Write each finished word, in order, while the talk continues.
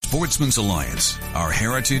Sportsman's Alliance, our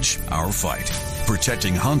heritage, our fight.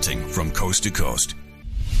 Protecting hunting from coast to coast.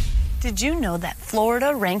 Did you know that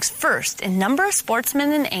Florida ranks first in number of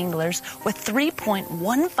sportsmen and anglers with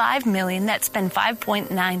 3.15 million that spend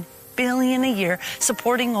 $5.9 billion a year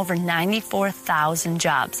supporting over 94,000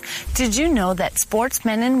 jobs? Did you know that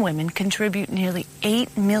sportsmen and women contribute nearly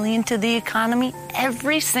 8 million to the economy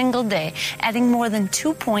every single day, adding more than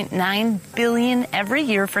 2.9 billion every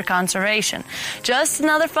year for conservation? Just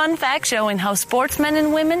another fun fact showing how sportsmen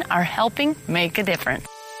and women are helping make a difference.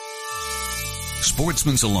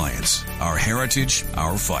 Sportsman's Alliance, our heritage,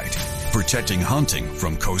 our fight. Protecting hunting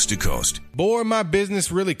from coast to coast. Boy, my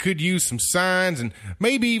business really could use some signs and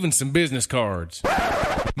maybe even some business cards.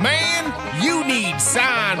 Man, you need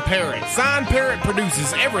Sign Parrot. Sign Parrot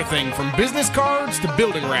produces everything from business cards to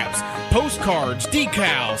building wraps, postcards,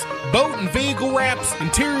 decals, boat and vehicle wraps,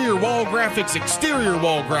 interior wall graphics, exterior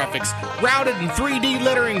wall graphics, routed and 3D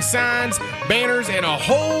lettering signs, banners, and a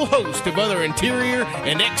whole host of other interior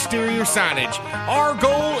and exterior signage. Our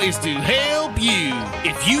goal is to help you.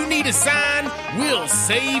 If you need a sign, we'll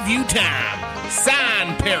save you time.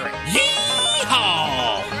 Sign Parrot.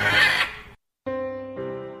 Yeehaw!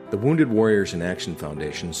 The Wounded Warriors in Action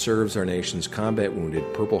Foundation serves our nation's combat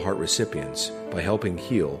wounded Purple Heart recipients by helping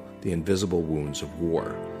heal the invisible wounds of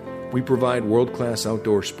war. We provide world-class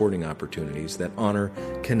outdoor sporting opportunities that honor,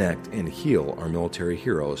 connect, and heal our military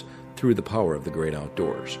heroes through the power of the great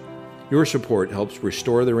outdoors. Your support helps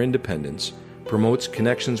restore their independence, promotes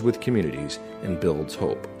connections with communities, and builds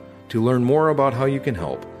hope. To learn more about how you can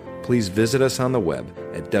help, please visit us on the web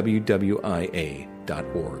at wwia.org.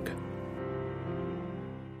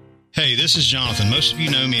 Hey, this is Jonathan. Most of you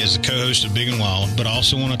know me as the co-host of Big and Wild, but I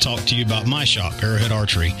also want to talk to you about my shop, Arrowhead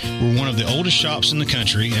Archery. We're one of the oldest shops in the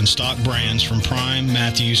country and stock brands from Prime,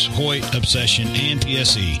 Matthews, Hoyt, Obsession, and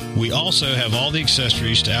PSE. We also have all the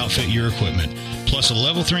accessories to outfit your equipment, plus a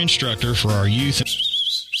level 3 instructor for our youth.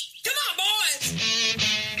 Come on, boys!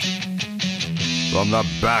 From the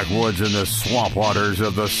backwoods and the swamp waters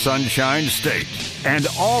of the Sunshine State and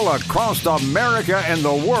all across America and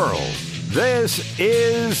the world, this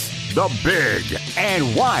is the Big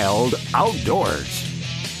and Wild Outdoors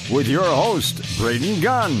with your host, Braden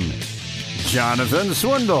Gunn, Jonathan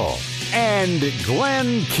Swindle, and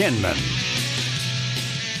Glenn Kinman.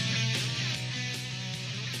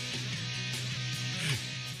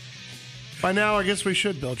 By now, I guess we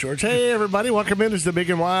should, Bill George. Hey, everybody, welcome in. It's the Big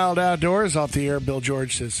and Wild Outdoors. Off the air, Bill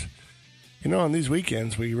George says, on these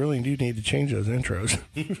weekends, we really do need to change those intros.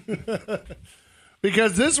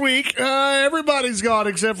 Because this week, everybody's gone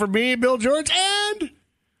except for me, Bill George, and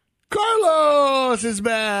Carlos is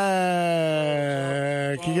back.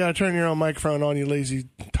 You got to turn your own microphone on, you lazy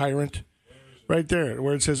tyrant. Right there,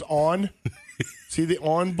 where it says on. See the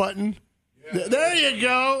on button? Yeah. There you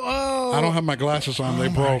go. Oh, I don't have my glasses on. They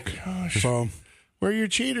broke. Gosh. So where are your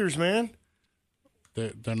cheaters, man?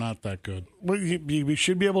 They're not that good. Well, you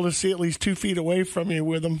should be able to see at least 2 feet away from you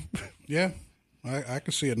with them. Yeah, I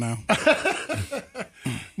can see it now.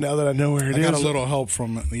 Now that I know where it is. I got a little help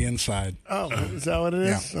from the inside. Oh, is that what it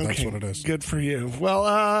is? Yeah, okay. That's what it is. Good for you.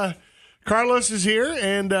 Well, Carlos is here,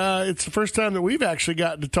 and it's the first time that we've actually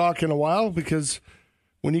gotten to talk in a while because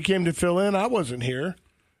when you came to fill in, I wasn't here.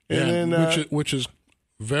 And then, which is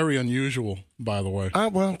very unusual, by the way.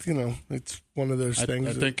 Well, it's one of those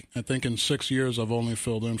things. I think in 6 years I've only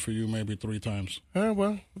filled in for you maybe 3 times.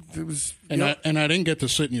 Well, it was. And I didn't get to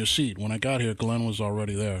sit in your seat when I got here. Glenn was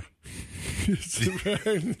already there.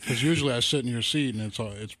 Because usually I sit in your seat and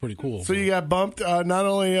it's pretty cool. So you got bumped. Not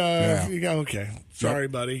only okay. Sorry,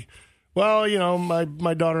 buddy. Well,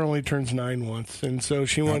 my daughter only turns 9 once, and so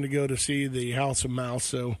she wanted to go to see the House of Mouse.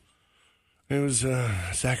 So it was a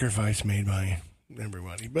sacrifice made by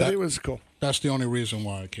everybody, but it was cool. That's the only reason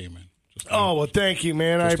why I came in. Well, thank you,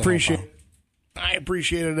 man. I appreciate it. I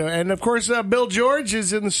appreciate it. And, of course, Bill George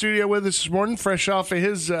is in the studio with us this morning, fresh off of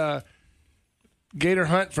his gator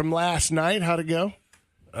hunt from last night. How'd it go?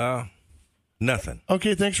 Nothing.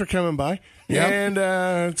 Okay, thanks for coming by. Yep.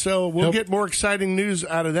 And so we'll get more exciting news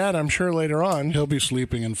out of that, I'm sure, later on. He'll be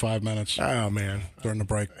sleeping in 5 minutes. Oh, man. During the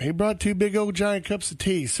break. He brought 2 big old giant cups of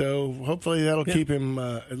tea, so hopefully that'll keep him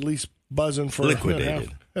at least buzzing for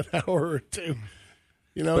liquidated an hour or 2.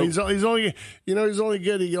 He's only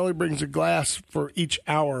good. He only brings a glass for each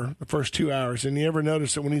hour, the first 2 hours. And you ever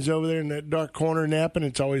notice that when he's over there in that dark corner napping,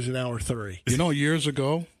 it's always an hour 3. Years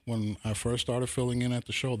ago when I first started filling in at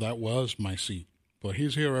the show, that was my seat. But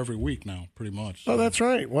he's here every week now, pretty much. So. Oh, that's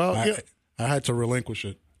right. Well, I had to relinquish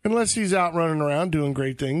it. Unless he's out running around doing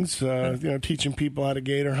great things, teaching people how to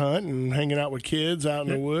gator hunt and hanging out with kids out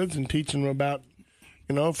in the woods and teaching them about,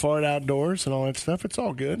 Florida Outdoors and all that stuff. It's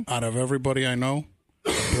all good. Out of everybody I know,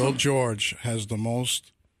 Bill George has the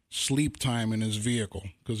most sleep time in his vehicle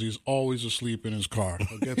because he's always asleep in his car.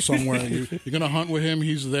 He'll get somewhere. You're going to hunt with him,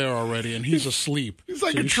 he's there already, and he's asleep. He's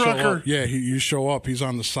like a trucker. You show up, he's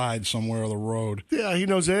on the side somewhere of the road. Yeah, he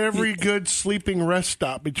knows every good sleeping rest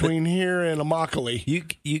stop between here and Immokalee.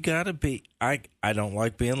 You got to be. I don't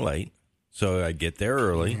like being late, so I get there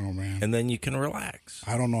early, and then you can relax.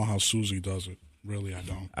 I don't know how Susie does it. Really, I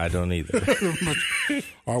don't. I don't either.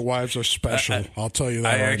 Our wives are special. I'll tell you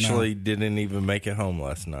that. I actually didn't even make it home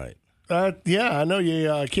last night. Yeah, I know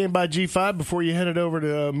you came by G5 before you headed over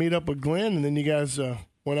to meet up with Glenn, and then you guys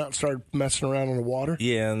went out and started messing around on the water.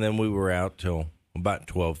 Yeah, and then we were out till about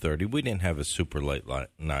 12:30. We didn't have a super late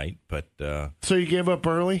night, but so you gave up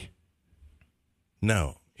early?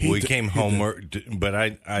 No, we came home, but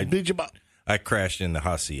I did you? I crashed in the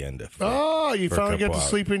hacienda. You finally got to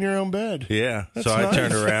sleep in your own bed. Yeah. That's so I nice.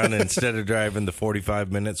 turned around, and instead of driving the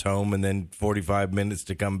 45 minutes home and then 45 minutes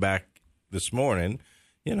to come back this morning,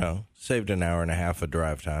 saved an hour and a half of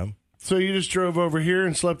drive time. So you just drove over here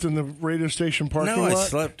and slept in the radio station parking lot? No, I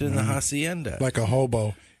slept in the hacienda. Like a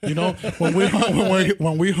hobo.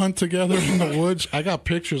 When we hunt together in the woods, I got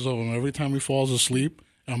pictures of him every time he falls asleep.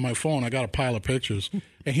 On my phone, I got a pile of pictures.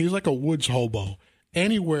 And he's like a woods hobo.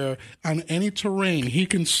 Anywhere, on any terrain, he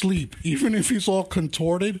can sleep, even if he's all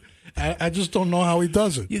contorted. I just don't know how he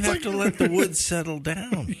does it. You have to let the woods settle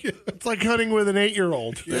down. Yeah. It's like hunting with an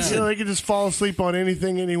 8-year-old. Yeah. They can just fall asleep on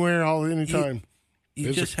anything, anywhere, anytime.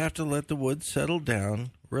 You just have to let the woods settle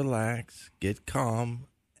down, relax, get calm,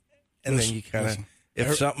 and then you kind of...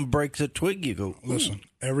 If something breaks a twig, you go, ooh. Listen,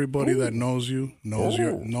 everybody that knows you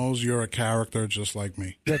knows you're a character just like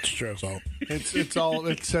me. That's true. So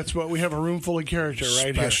that's what we have, a room full of character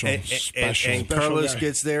right here. Special. And Carlos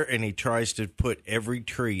gets there and he tries to put every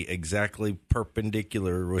tree exactly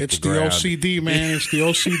perpendicular with the ground. It's the OCD, man. It's the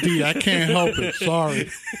OCD. I can't help it. Sorry.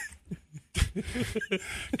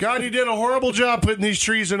 God, you did a horrible job putting these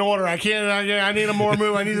trees in order. I need a more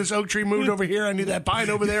move. I need this oak tree moved over here. I need that pine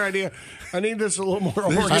over there. I need this a little more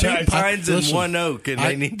organized. There's 2 pines and 1 oak, and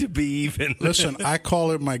they need to be even. Listen, I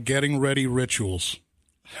call it my getting ready rituals.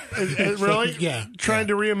 Really? Yeah. Trying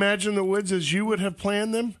to reimagine the woods as you would have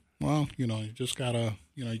planned them? Well, you just got to,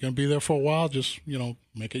 you're going to be there for a while. Just,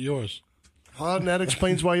 make it yours. Well, and that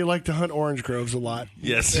explains why you like to hunt orange groves a lot.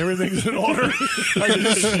 Yes. Everything's in order. I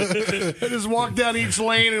just walk down each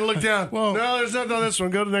lane and look down. Well, no, there's nothing on this one.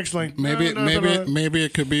 Go to the next lane. Maybe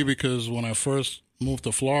it could be because when I first moved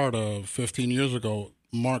to Florida 15 years ago,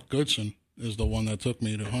 Mark Goodson is the one that took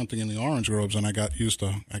me to hunting in the orange groves, and I got used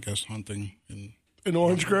to, I guess, hunting in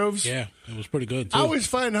orange groves? Yeah, it was pretty good, too. I always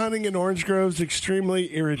find hunting in orange groves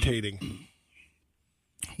extremely irritating.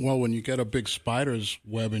 Well, when you get a big spider's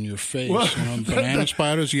web in your face, banana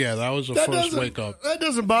spiders, that was the first wake up. That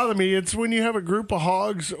doesn't bother me. It's when you have a group of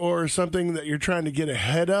hogs or something that you're trying to get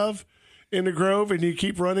ahead of in the grove, and you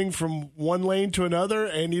keep running from one lane to another,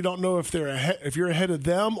 and you don't know if if you're ahead of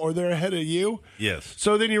them or they're ahead of you. Yes.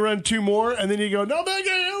 So then you run 2 more, and then you go, no, back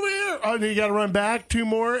over here. Oh, and then you got to run back 2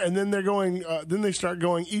 more, and then they're going. Then they start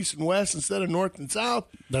going east and west instead of north and south.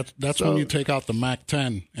 That's when you take out the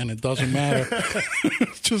MAC-10, and it doesn't matter.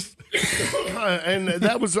 It's just, and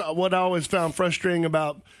that was what I always found frustrating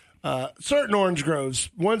about certain orange groves,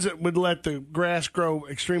 ones that would let the grass grow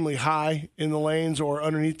extremely high in the lanes or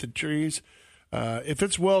underneath the trees. If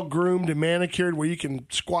it's well groomed and manicured where you can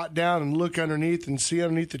squat down and look underneath and see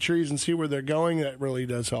underneath the trees and see where they're going, that really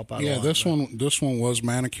does help out a lot. This one was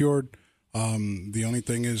manicured. The only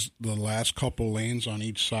thing is the last couple lanes on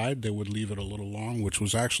each side, they would leave it a little long, which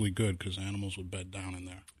was actually good because animals would bed down in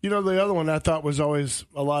there. The other one I thought was always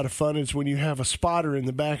a lot of fun is when you have a spotter in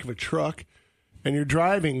the back of a truck and you're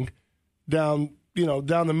driving down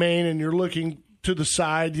the main and you're looking to the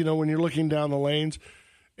side, when you're looking down the lanes,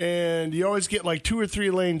 and you always get like 2 or 3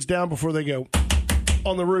 lanes down before they go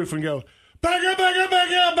on the roof and go, back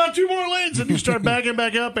up, about 2 more lanes. And you start backing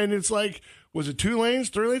back up, and it's like, was it 2 lanes,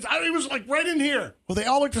 3 lanes? It was like right in here. Well, they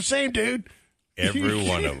all look the same, dude. Every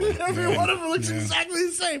one of them. Every one of them looks exactly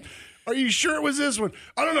the same. Are you sure it was this one?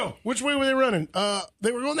 I don't know. Which way were they running?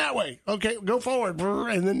 They were going that way. Okay, go forward.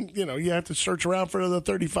 And then, you have to search around for another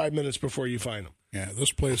 35 minutes before you find them. Yeah,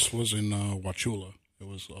 this place was in Wauchula. It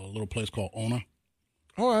was a little place called Ona.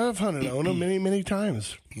 Oh, I've hunted Ona many, many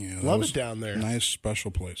times. Yeah, love it down there. Nice,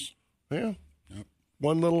 special place. Yeah. Yep.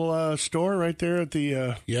 One little store right there at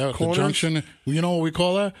the the junction. You know what we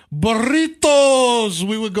call that? Burritos!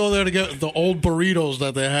 We would go there to get the old burritos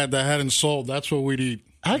that they hadn't sold. That's what we'd eat.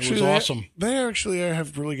 Actually, it was awesome. They actually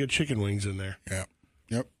have really good chicken wings in there. Yeah.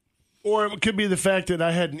 Yep. Or it could be the fact that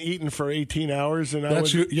I hadn't eaten for 18 hours, and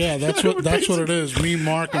that's what it is. Me,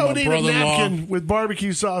 Mark, and my brother-in-law with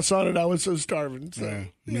barbecue sauce on it. I was so starving. So,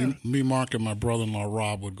 Me, Mark, and my brother-in-law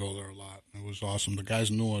Rob would go there a lot. It was awesome. The guys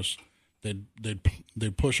knew us.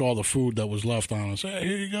 They'd push all the food that was left on us. Hey,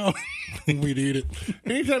 here you go. We'd eat it.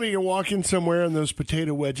 Anytime you can walk in somewhere and those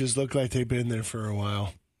potato wedges look like they've been there for a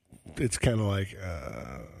while, it's kind of like.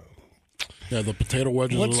 Yeah, the potato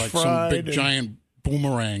wedges are like some big giant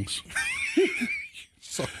boomerangs.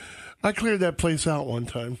 So, I cleared that place out one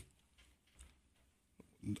time.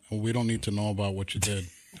 We don't need to know about what you did.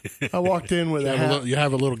 I walked in with you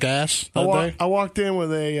have a little gas that day? I walked in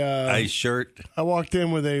with a ice shirt. I walked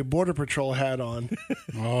in with a Border Patrol hat on.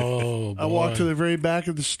 Oh, boy. I walked to the very back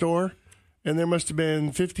of the store, and there must have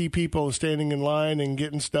been 50 people standing in line and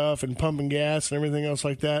getting stuff and pumping gas and everything else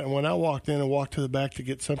like that. And when I walked in and walked to the back to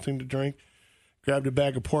get something to drink, grabbed a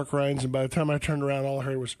bag of pork rinds, and by the time I turned around, all I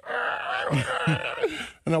heard was,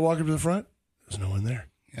 and I walked up to the front. There's no one there.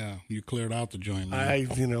 Yeah, you cleared out the joint, man.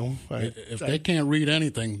 If they can't read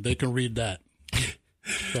anything, they can read that.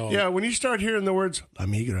 So, yeah, when you start hearing the words "La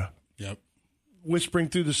Migra," yep, whispering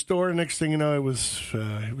through the store, next thing you know, it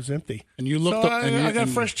was empty. And you looked up, I got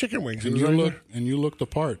fresh chicken wings. And you looked the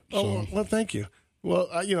part. Oh, well, thank you. Well,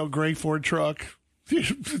 gray Ford truck.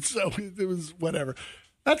 So it was whatever.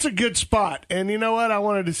 That's a good spot. And you know what? I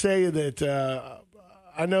wanted to say that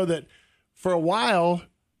I know that for a while,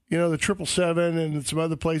 the 777 and some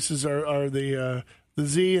other places are the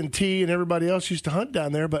Z and T and everybody else used to hunt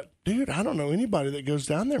down there. But, dude, I don't know anybody that goes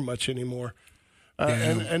down there much anymore.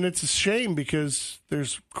 And it's a shame because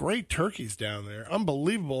there's great turkeys down there,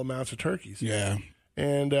 unbelievable amounts of turkeys. Yeah.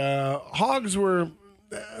 And hogs were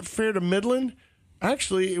fair to middling.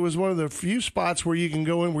 Actually, it was one of the few spots where you can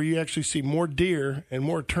go in where you actually see more deer and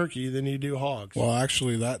more turkey than you do hogs. Well,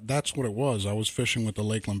 actually, that's what it was. I was fishing with the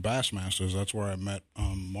Lakeland Bassmasters. That's where I met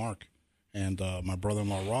Mark and my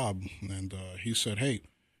brother-in-law Rob. And he said, "Hey,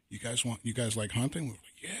 you guys like hunting?" We were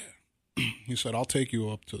like, "Yeah." He said, "I'll take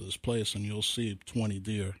you up to this place and you'll see 20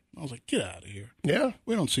 deer." I was like, "Get out of here!" Yeah,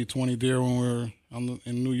 we don't see 20 deer when we're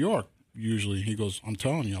in New York. Usually, he goes, "I'm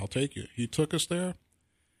telling you, I'll take you." He took us there.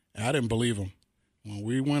 I didn't believe him. When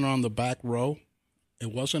we went on the back row,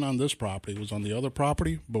 it wasn't on this property. It was on the other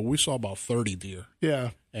property, but we saw about 30 deer.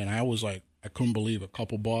 Yeah. And I was like, I couldn't believe a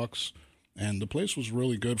couple bucks. And the place was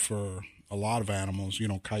really good for a lot of animals,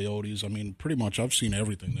 coyotes. I mean, pretty much I've seen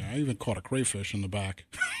everything there. I even caught a crayfish in the back.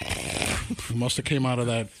 It must have came out of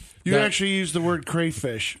that. You actually used the word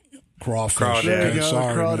crayfish. Crawfish. There you go.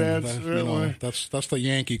 Sorry, crawdads. That's the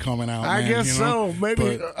Yankee coming out. I guess so.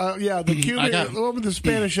 Maybe. But, the Cuban, the one with the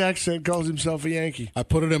Spanish accent calls himself a Yankee. I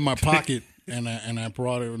put it in my pocket and I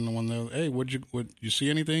brought it. And when they were, "Hey, would you see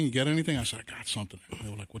anything? You get anything?" I said, "I got something." They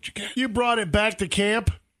were like, "What you get?" You brought it back to camp?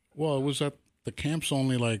 Well, it was at the camp's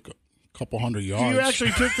only like a couple hundred yards. You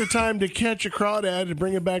actually took the time to catch a crawdad and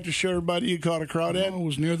bring it back to show everybody you caught a crawdad? Well, it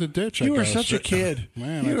was near the ditch. You were such a kid.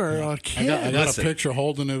 Man, you are a kid. I got a picture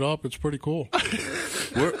holding it up. It's pretty cool.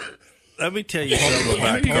 Let me tell you something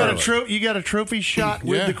about you got a trophy shot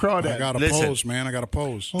with the crawdad. I got a pose, man. I got a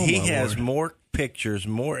pose. He has more pictures,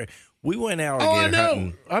 more. We went alligator I know.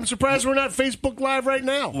 hunting. I'm surprised we're not Facebook Live right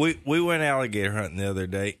now. We went alligator hunting the other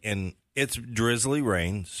day, and it's drizzly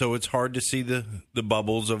rain, so it's hard to see the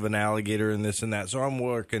bubbles of an alligator and this and that. So I'm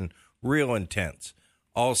working real intense.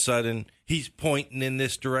 All of a sudden, he's pointing in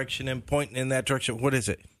this direction and pointing in that direction. What is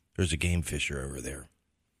it? There's a game fisher over there.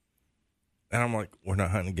 And I'm like, we're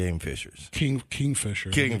not hunting game fishers. Kingfisher.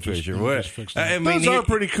 Kingfisher. What? I mean, those are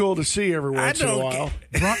pretty cool to see every once in a while.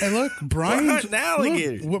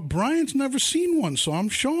 Brian's never seen one, so I'm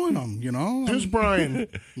showing him, Who's Brian?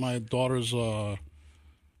 My daughter's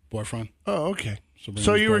boyfriend. Oh, okay.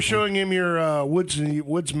 So you were showing him your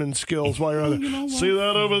woodsman skills while you're on there. See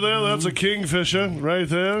that over there? That's a kingfisher right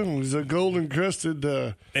there. He's a golden crested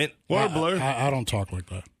warbler. I don't talk like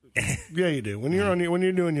that. Yeah, you do. When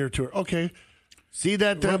you're doing your tour. Okay. See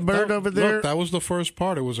that bird over there? Look, that was the first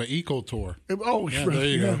part. It was an eco tour. Oh, yeah, there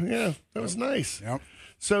you go. Yeah, that was nice. Yep.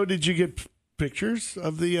 So did you get pictures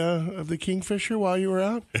of the kingfisher while you were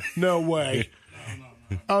out? No way.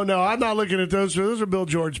 No. Oh no, I'm not looking at those. Those are Bill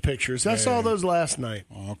George pictures. I saw those last night.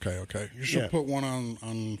 Oh, okay. You should put one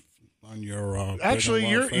on your. Actually,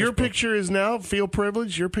 your picture is now feel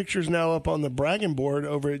privileged. Your picture is now up on the bragging board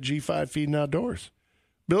over at G5 Feeding Outdoors.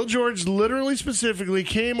 Bill George literally specifically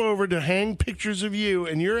came over to hang pictures of you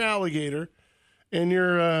and your alligator and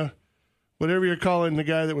your whatever you're calling the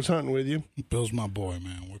guy that was hunting with you. Bill's my boy,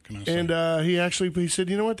 man. What can I say? And he said,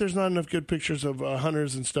 you know what? There's not enough good pictures of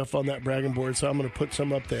hunters and stuff on that bragging board, so I'm going to put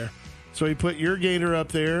some up there. So he put your gator up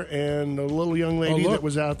there and the little young lady that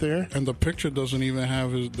was out there. And the picture doesn't even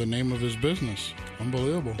have the name of his business.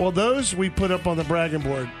 Unbelievable. Well, those we put up on the bragging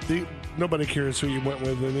board. Nobody cares who you went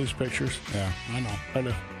with in these pictures. Yeah, I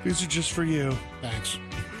know. These are just for you. Thanks.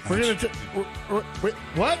 We're going to... Wait,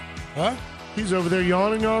 what? Huh? He's over there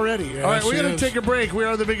yawning already. Yes, All right, we're going he to is. take a break. We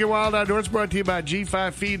are the Big and Wild Outdoors, brought to you by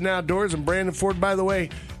G5 Feed and Outdoors and Brandon Ford. By the way,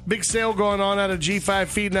 big sale going on out of G5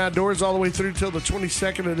 Feed and Outdoors all the way through till the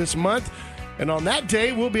 22nd of this month. And on that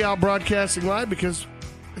day, we'll be out broadcasting live because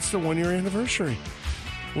it's the 1-year anniversary.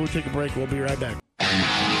 We'll take a break. We'll be right back.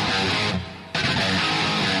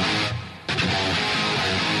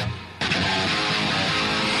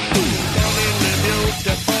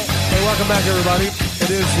 Hey, welcome back, everybody. It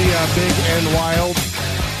is the Big and Wild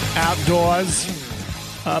Outdoors.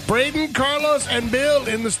 Braden, Carlos, and Bill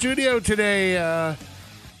in the studio today.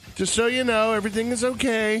 Just so you know, everything is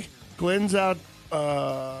okay. Glenn's out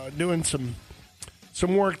doing some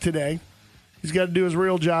work today. He's got to do his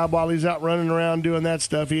real job while he's out running around doing that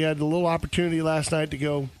stuff. He had a little opportunity last night to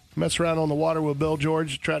go mess around on the water with Bill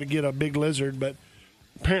George to try to get a big lizard, but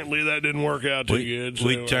apparently that didn't work out too good. So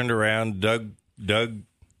we turned around. Doug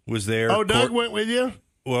was there. Oh, Doug went with you?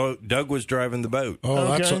 Well, Doug was driving the boat.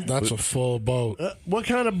 Oh, Okay. that's a full boat. What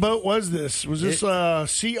kind of boat was this? Was this a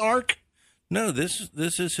Sea Ark? No, this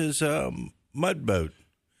is his mud boat.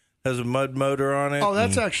 Has a mud motor on it. Oh,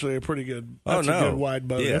 that's actually a pretty good. That's a good wide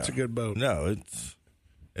boat. Yeah. That's a good boat. No, it's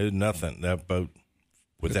nothing. That boat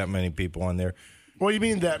with that many people on there. What do you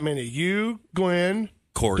mean that many? You, Glenn,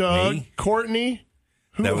 Courtney. Doug, Courtney.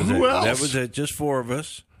 Who That was it. else? That was it. Just 4 of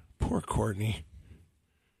us. Poor Courtney.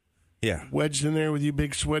 Yeah. Wedged in there with you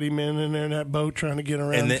big sweaty men in there in that boat trying to get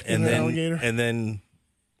around And the alligator. then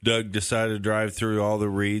Doug decided to drive through all the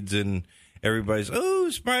reeds and everybody's,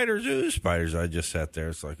 ooh, spiders. I just sat there.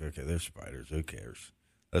 It's like, okay, there's spiders. Who cares?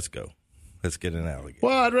 Let's go. Let's get an alligator.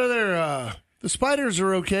 Well, I'd rather the spiders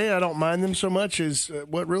are okay. I don't mind them so much. Is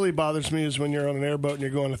what really bothers me is when you're on an airboat and you're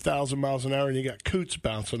going 1,000 miles an hour and you got coots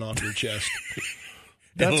bouncing off your chest.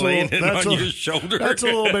 And landing on your shoulder. That's a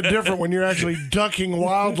little bit different when you're actually ducking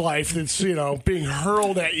wildlife that's, being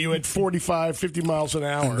hurled at you at 45, 50 miles an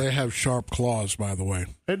hour. And they have sharp claws, by the way.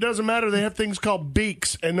 It doesn't matter. They have things called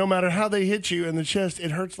beaks, and no matter how they hit you in the chest,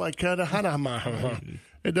 it hurts like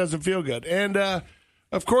it doesn't feel good. And,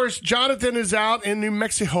 of course, Jonathan is out in New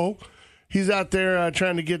Mexico. He's out there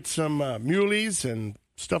trying to get some muleys and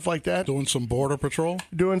stuff like that. Doing some border patrol?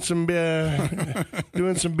 Doing some BP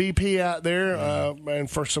out there,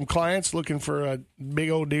 and for some clients looking for a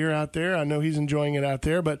big old deer out there. I know he's enjoying it out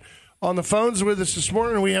there. But on the phones with us this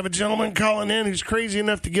morning, we have a gentleman calling in who's crazy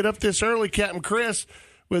enough to get up this early, Captain Chris,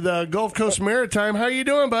 with Gulf Coast Maritime. How you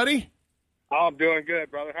doing, buddy? Oh, I'm doing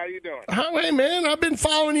good, brother. How you doing? Hey, man, I've been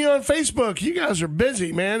following you on Facebook. You guys are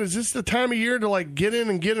busy, man. Is this the time of year to, get in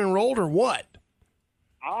and get enrolled or what?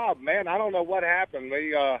 Oh, man, I don't know what happened.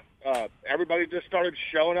 Everybody just started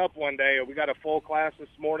showing up one day. We got a full class this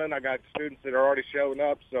morning. I got students that are already showing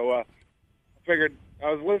up. So I figured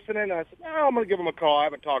I was listening. And I said, I'm going to give them a call. I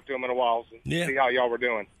haven't talked to them in a while. So see how y'all were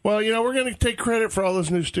doing. Well, we're going to take credit for all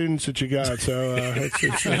those new students that you got. So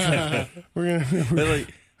we're going to...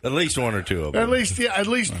 At least 1 or 2 of them. At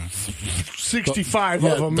least 65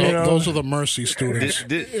 of them. Those are the Mercy students.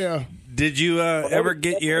 Did you ever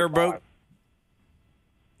get your airboat?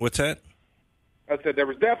 What's that? I said there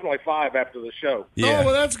was definitely 5 after the show. Yeah. Oh,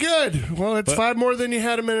 well, that's good. Well, it's 5 more than you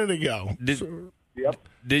had a minute ago. Yep.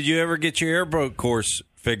 Did you ever get your airboat course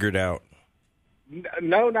figured out?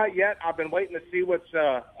 No, not yet. I've been waiting to see what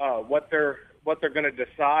they're going to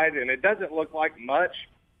decide, and it doesn't look like much.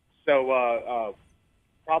 So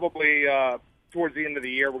probably towards the end of the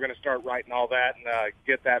year, we're going to start writing all that and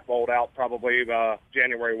get that rolled out probably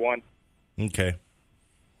January 1. Okay.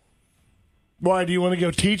 Why, do you want to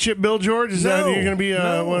go teach it, Bill George? Is that you're going to be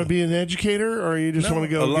want to be an educator, or you just want to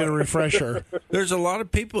go get a refresher? There's a lot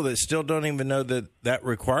of people that still don't even know that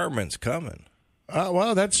requirement's coming.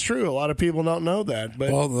 Well, that's true. A lot of people don't know that.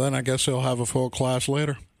 But well, then I guess they'll have a full class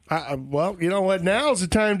later. Well, you know what? Now is the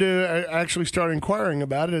time to actually start inquiring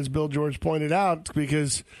about it, as Bill George pointed out,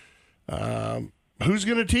 because who's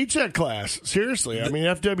going to teach that class? Seriously. I mean,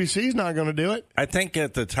 FWC's not going to do it. I think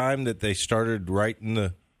at the time that they started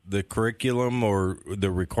writing the curriculum or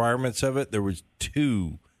the requirements of it, there was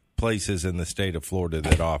 2 places in the state of Florida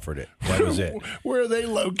that offered it. That was it. Where are they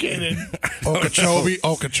located?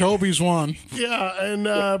 Okeechobee's one. Yeah,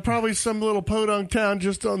 and probably some little podunk town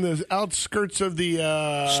just on the outskirts of the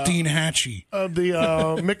Steenhatchee of the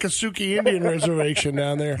Miccosukee Indian Reservation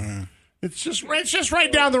down there. It's just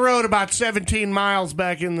right down the road, about 17 miles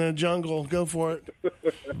back in the jungle. Go for it.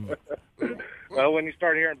 Well, when you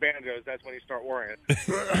start hearing banjos, that's when you start worrying.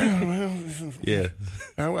 Yeah.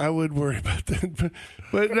 I would worry about that.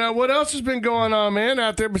 But what else has been going on, man,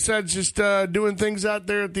 out there besides just doing things out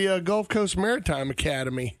there at the Gulf Coast Maritime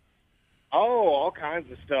Academy? Oh, all kinds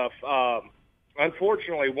of stuff.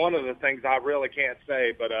 Unfortunately, one of the things I really can't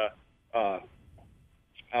say, but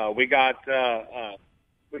we got a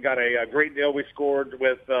great deal we scored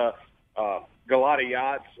with Galata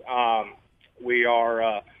Yachts. We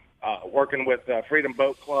are working with Freedom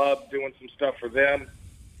Boat Club, doing some stuff for them.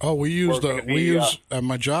 Oh, at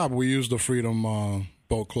my job, we use the Freedom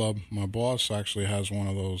Boat Club. My boss actually has one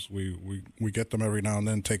of those. We get them every now and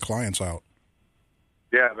then, take clients out.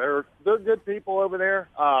 Yeah, they're good people over there.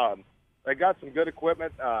 They got some good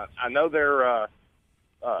equipment. I know their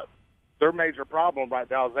major problem right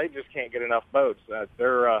now is they just can't get enough boats.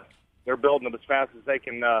 They're building them as fast as they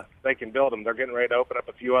can build them. They're getting ready to open up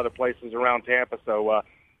a few other places around Tampa. So,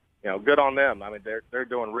 good on them. I mean, they're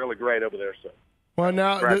doing really great over there. So, well,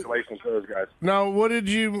 now congratulations to those guys. Now, what did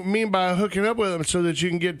you mean by hooking up with them so that you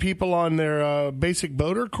can get people on their basic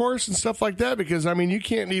boater course and stuff like that? Because I mean, you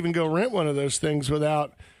can't even go rent one of those things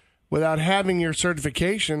without having your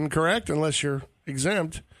certification, correct? Unless you're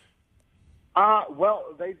exempt.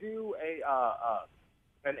 Well, they do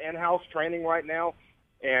an in-house training right now,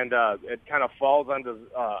 and it kind of falls under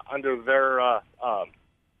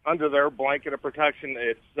their blanket of protection.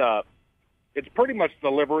 It's pretty much the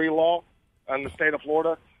livery law in the state of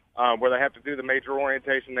Florida, where they have to do the major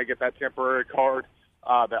orientation. They get that temporary card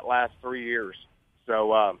that lasts 3 years.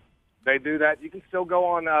 So they do that. You can still go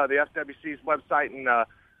on the FWC's website and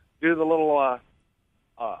do the little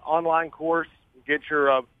online course, get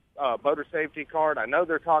your boater safety card. I know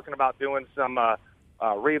they're talking about doing some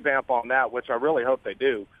revamp on that, which I really hope they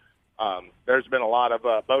do. There's been a lot of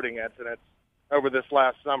boating incidents over this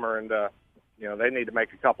last summer, and they need to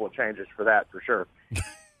make a couple of changes for that for sure.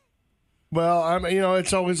 Well,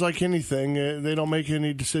 it's always like anything. They don't make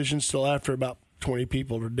any decisions till after about 20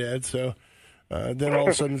 people are dead. So then all of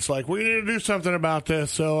a sudden it's like, we need to do something about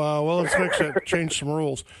this. So, let's fix it, change some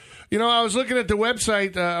rules. I was looking at the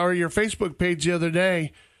website or your Facebook page the other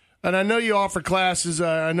day, and I know you offer classes.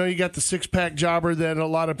 I know you got the six-pack jobber that a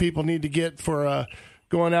lot of people need to get for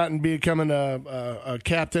going out and becoming a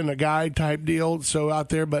captain, a guide type deal. So out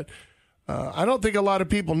there, but I don't think a lot of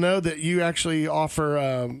people know that you actually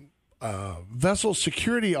offer vessel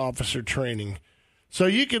security officer training. So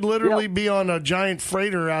you could literally be on a giant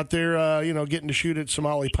freighter out there, getting to shoot at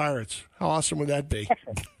Somali pirates. How awesome would that be?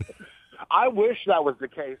 I wish that was the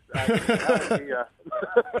case. That would be,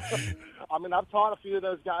 I mean, I've taught a few of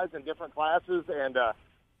those guys in different classes, and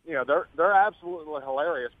they're absolutely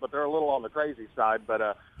hilarious, but they're a little on the crazy side.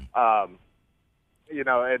 But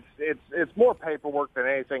it's more paperwork than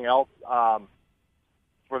anything else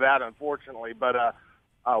for that, unfortunately. But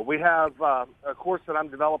we have a course that I'm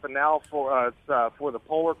developing now for the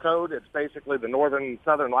polar code. It's basically the northern and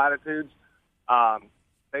southern latitudes.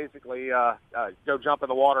 Basically, go jump in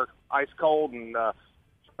the water ice cold and try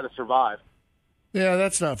to survive. Yeah,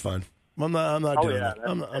 that's not fun. I'm not doing that. Yeah,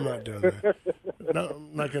 I'm not doing that. No,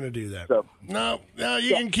 I'm not going to do that. So, no,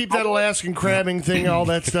 you can keep that Alaskan crabbing thing, all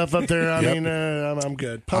that stuff up there. I mean, I'm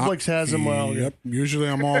good. Publix has them well. Yep. Usually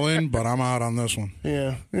I'm all in, but I'm out on this one.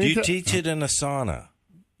 Yeah. Do you teach it in a sauna?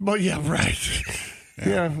 Well, yeah, right.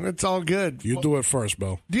 Yeah, it's all good. You do it first,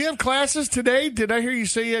 Bill. Do you have classes today? Did I hear you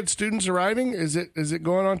say you had students arriving? Is it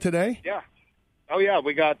going on today? Yeah. Oh yeah,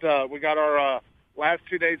 we got our last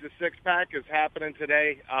 2 days of six pack is happening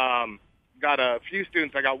today. Got a few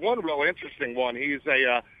students. I got one real interesting one. He's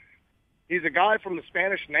a guy from the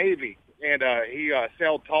Spanish Navy, and he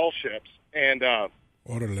sailed tall ships. And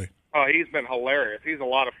orderly. He's been hilarious. He's a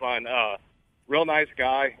lot of fun. Real nice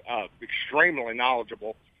guy. Extremely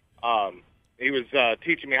knowledgeable. He was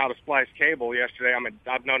teaching me how to splice cable yesterday. I mean,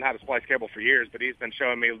 I've known how to splice cable for years, but he's been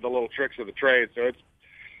showing me the little tricks of the trade. So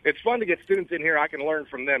it's fun to get students in here. I can learn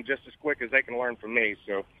from them just as quick as they can learn from me.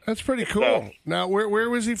 So that's pretty cool. Now, where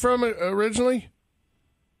was he from originally?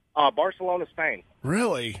 Barcelona, Spain.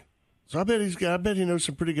 Really? So I bet he knows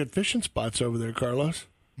some pretty good fishing spots over there, Carlos.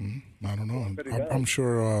 I don't know. I'm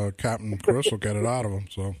sure Captain Chris will get it out of him.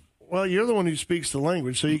 So. Well, you're the one who speaks the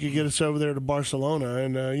language, so you could get us over there to Barcelona,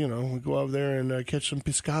 and we go over there and catch some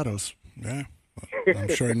pescados. Yeah, I'm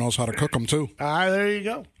sure he knows how to cook them too. There you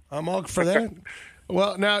go. I'm all for that.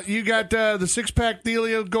 Well, now you got the six-pack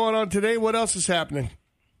dealio going on today. What else is happening?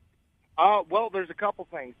 Well, there's a couple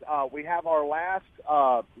things. We have our last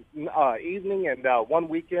evening and one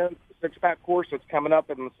weekend six-pack course that's coming up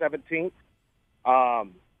on the 17th.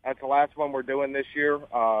 That's the last one we're doing this year.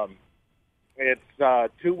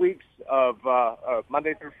 It's 2 weeks of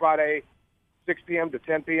Monday through Friday, 6 p.m. to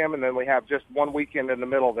 10 p.m., and then we have just one weekend in the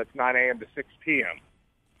middle that's 9 a.m. to 6 p.m.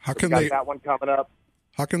 How can got that one coming up?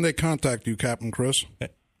 How can they contact you, Captain Chris? They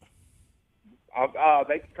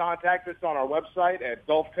can contact us on our website at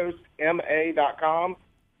GulfCoastMA.com,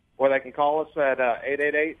 or they can call us at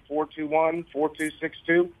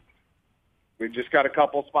 888-421-4262. We've just got a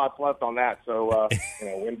couple spots left on that, so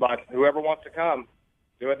we invite whoever wants to come,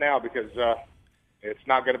 do it now, because it's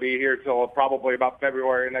not going to be here till probably about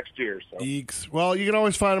February next year. So. Eeks. Well, you can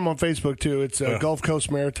always find them on Facebook, too. It's Gulf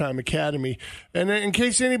Coast Maritime Academy. And in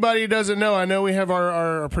case anybody doesn't know, I know we have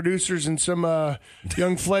our producers and some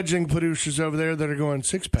young fledgling producers over there that are going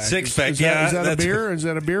six-pack. Six-pack, is that a beer? Is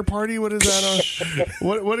that a beer party? What is that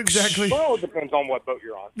on? What exactly? Well, it depends on what boat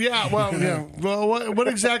you're on. Yeah, well, yeah. Well, what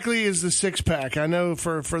exactly is the six-pack? I know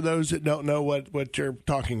for those that don't know what you're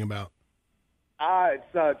talking about.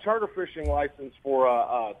 It's a charter fishing license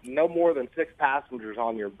for no more than 6 passengers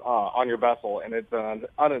on your vessel, and it's an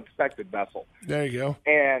uninspected vessel. There you go.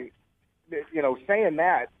 And saying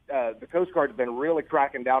that, the Coast Guard's been really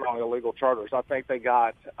cracking down on illegal charters. I think they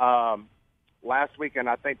got last weekend.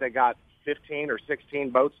 I think they got 15 or 16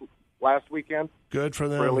 boats last weekend. Good for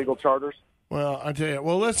them for illegal charters. Well, I tell you.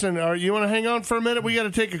 Well, listen. You want to hang on for a minute? We got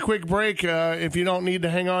to take a quick break. If you don't need to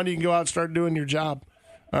hang on, you can go out and start doing your job.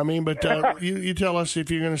 I mean, but you tell us if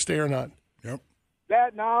you're going to stay or not. Yep.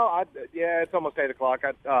 It's almost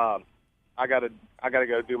 8:00. I gotta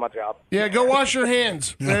go do my job. Yeah, go wash your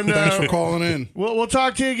hands. Yeah, and, thanks for calling in. We'll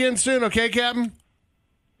talk to you again soon, okay, Captain?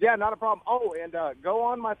 Yeah, not a problem. Oh, and go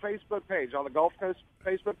on my Facebook page, on the Gulf Coast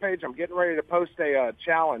Facebook page. I'm getting ready to post a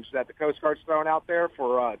challenge that the Coast Guard's throwing out there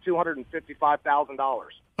for $255,000.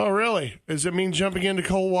 Oh, really? Does it mean jumping into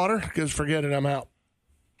cold water? Because forget it, I'm out.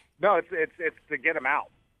 No, it's to get them out.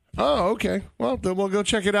 Oh, okay. Well, then we'll go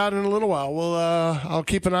check it out in a little while. I'll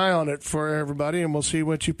keep an eye on it for everybody, and we'll see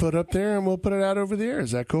what you put up there, and we'll put it out over the air.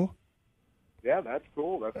 Is that cool? Yeah, that's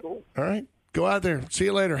cool. All right. Go out there. See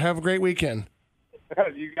you later. Have a great weekend.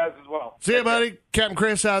 You guys as well. See you, buddy. Captain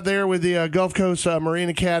Chris out there with the Gulf Coast Marine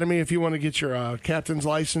Academy. If you want to get your captain's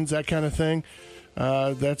license, that kind of thing,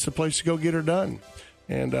 that's the place to go get her done.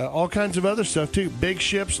 And all kinds of other stuff, too. Big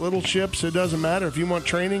ships, little ships, it doesn't matter if you want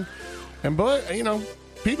training. And,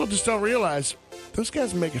 people just don't realize those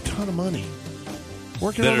guys make a ton of money.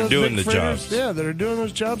 Working that on are those doing big the freighters. jobs. Yeah, that are doing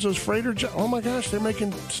those jobs, those freighter jobs. Oh, my gosh, they're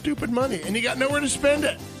making stupid money. And you got nowhere to spend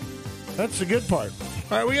it. That's the good part.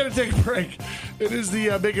 All right, we got to take a break. It is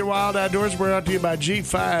the Big and Wild Outdoors. We're out to you by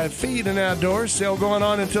G5 Feed and Outdoors. Sale going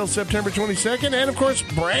on until September 22nd. And, of course,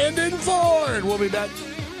 Brandon Ford. We'll be back.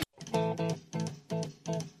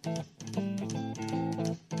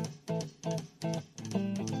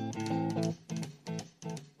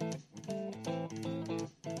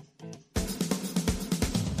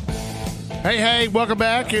 Hey, welcome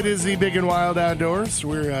back. It is the Big and Wild Outdoors.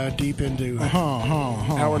 We're deep into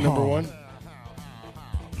hour number one.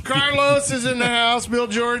 Carlos is in the house. Bill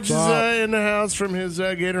George is in the house from his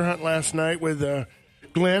gator hunt last night with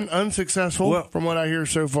Glenn. Unsuccessful, from what I hear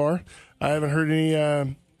so far. I haven't heard any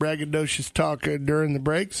braggadocious talk during the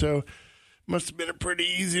break, so must have been a pretty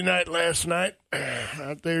easy night last night.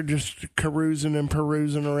 Out there just carousing and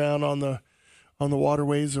perusing around on the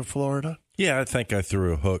waterways of Florida. Yeah, I think I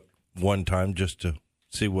threw a hook one time just to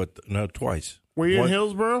see twice. Were you in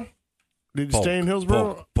Hillsborough? Did you stay in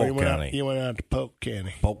Hillsborough? Polk County. You went out to Polk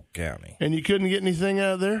County. Polk County. And you couldn't get anything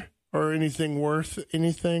out there? Or anything worth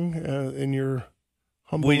anything in your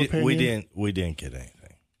humble opinion? We didn't get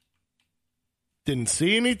anything. Didn't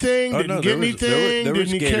see anything? Didn't get anything? Didn't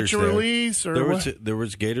you catch a release? Or there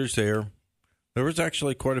was gators there. There was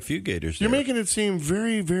actually quite a few gators there. You're making it seem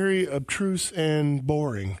very, very obtruse and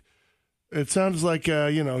boring. It sounds like,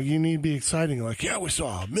 you need to be exciting. Like, yeah, we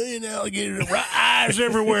saw 1 million alligators, eyes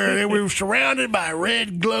everywhere, and we were surrounded by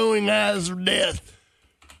red, glowing eyes of death.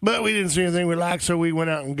 But we didn't see anything we liked, so we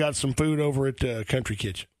went out and got some food over at Country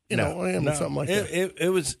Kitchen. Something like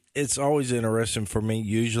that. It's always interesting for me.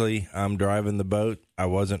 Usually I'm driving the boat. I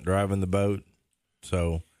wasn't driving the boat,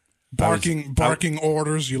 so... Barking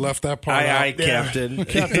orders. You left that part out. Aye, Captain.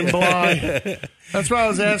 Captain Bly. That's why I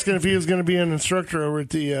was asking if he was going to be an instructor over at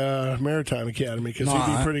the Maritime Academy, because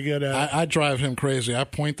he'd be pretty good at it. I drive him crazy. I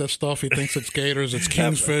point that stuff. He thinks it's gators, it's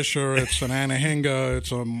kingfisher, it's an anahinga,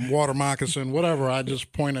 it's a water moccasin, whatever. I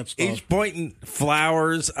just point at stuff. He's pointing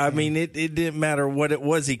flowers. I mean, it didn't matter what it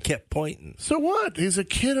was. He kept pointing. So what? He's a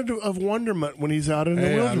kid of wonderment when he's out in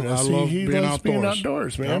the wilderness. I love he loves being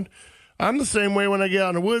outdoors, man. Yep. I'm the same way when I get out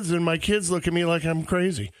in the woods, and my kids look at me like I'm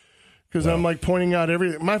crazy because I'm like pointing out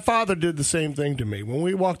everything. My father did the same thing to me. When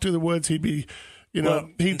we walked through the woods, he'd be,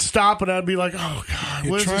 he'd stop, and I'd be like, "Oh God,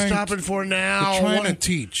 what is he stopping for now?" You're trying to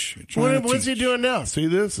teach. What's he doing now? See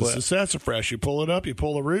this? This is sassafras. You pull it up. You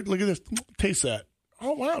pull the root. Look at this. Taste that.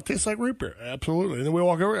 Oh wow, it tastes like root beer. Absolutely. And then we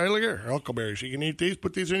walk over. Hey, look here, huckleberries. You can eat these.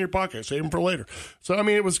 Put these in your pocket. Save them for later. So I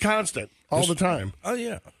mean, it was constant all the time. Oh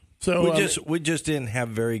yeah. So we just didn't have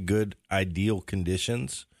very good ideal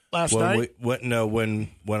conditions last night. When I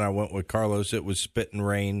went with Carlos, it was spit and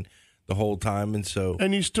rain the whole time,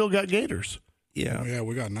 and you still got gators. Yeah. Oh, yeah,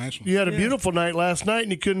 we got nice ones. You had a beautiful night last night,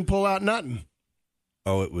 and you couldn't pull out nothing.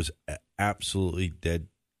 Oh, it was absolutely dead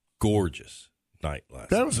gorgeous night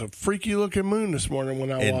last night. That was a freaky looking moon this morning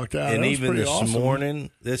when I walked out. And even this awesome.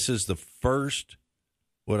 morning, this is the first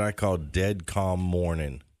what I call dead calm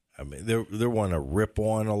morning. I mean, there wasn't a rip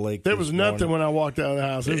on a lake. There was nothing when I walked out of the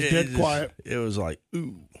house. It was dead quiet. It was like,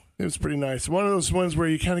 ooh. It was pretty nice. One of those ones where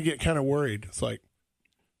you kind of get worried. It's like,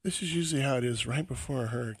 this is usually how it is right before a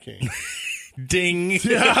hurricane. Ding.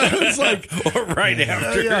 Yeah, it's like. Or right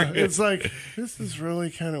after. Yeah, it's like, this is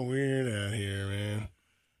really kind of weird out here, man.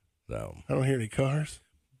 So I don't hear any cars.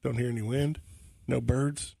 Don't hear any wind. No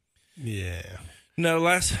birds. Yeah. No,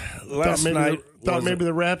 last night. Thought maybe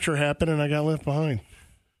the rapture happened and I got left behind.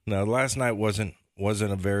 No, last night wasn't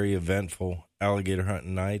a very eventful alligator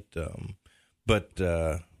hunting night. But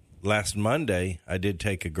last Monday, I did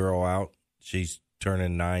take a girl out. She's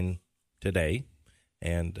turning 9 today.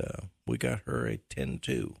 And we got her a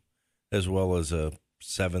 10-2, as well as a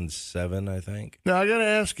 7-7, I think. Now, I got to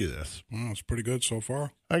ask you this. Well, it's pretty good so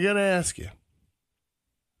far. I got to ask you.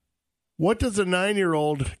 What does a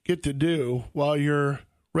 9-year-old get to do while you're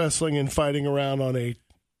wrestling and fighting around on a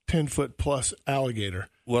 10-foot-plus alligator?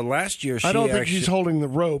 Well, last year I don't think she's holding the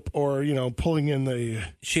rope or, pulling in the...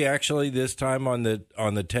 She actually, this time on the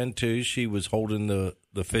 10-2, she was holding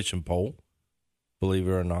the fishing pole. Believe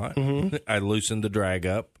it or not, I loosened the drag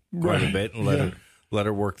up quite a bit and let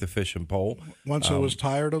her work the fishing pole. Once it was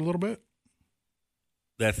tired a little bit?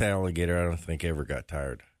 That alligator, I don't think ever got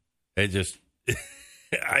tired. It just,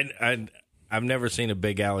 I've never seen a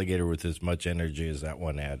big alligator with as much energy as that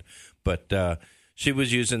one had. But she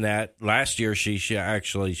was using that. Last year, she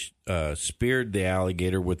actually speared the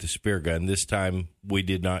alligator with the spear gun. This time, we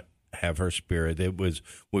did not have her spear it.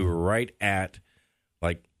 We were right at,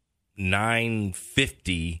 like,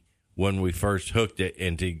 9:50 when we first hooked it,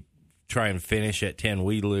 and to try and finish at 10,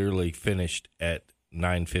 we literally finished at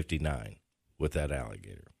 9:59 with that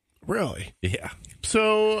alligator. Really? Yeah.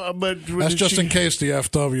 So, but that's just in case the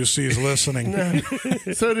FWC is listening.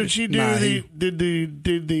 So did she do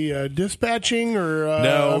the dispatching or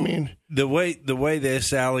no? I mean, the way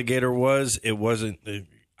this alligator was, it wasn't.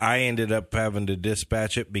 I ended up having to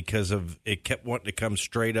dispatch it because of it kept wanting to come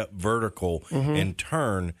straight up vertical and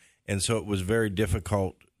turn. And so it was very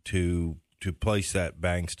difficult to place that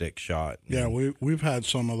bang stick shot. Yeah, we've had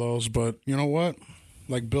some of those, but you know what?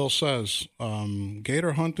 Like Bill says,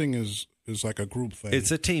 gator hunting is like a group thing.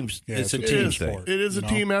 It's a team. It's a team thing. It is a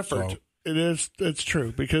team effort. So. It is. It's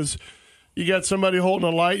true because you got somebody holding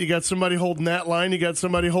a light, you got somebody holding that line, you got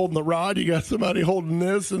somebody holding the rod, you got somebody holding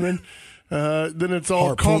this, and then it's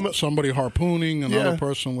all somebody harpooning, another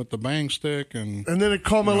person with the bang stick, and then it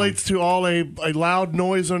culminates to all a loud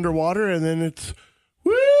noise underwater, and then it's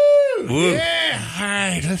woo! Yeah, all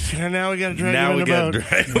right. Now we got to drag it in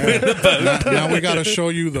the boat. Now we got to show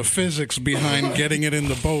you the physics behind getting it in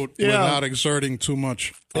the boat without exerting too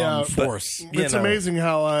much force. It's amazing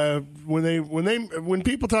how when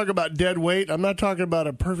people talk about dead weight, I'm not talking about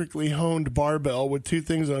a perfectly honed barbell with two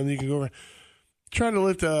things on it. You can go over. Trying to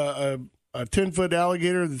lift a 10-foot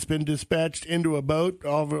alligator that's been dispatched into a boat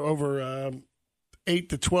over 8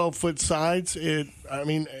 to 12-foot sides.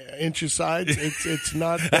 Inches sides. It's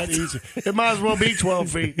not that easy. It might as well be 12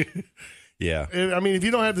 feet. Yeah. If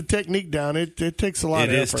you don't have the technique down, it takes a lot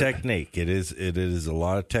of effort. It is technique. It is a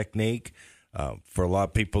lot of technique. For a lot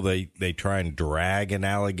of people, they try and drag an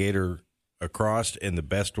alligator across, and the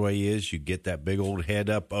best way is you get that big old head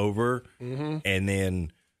up over, and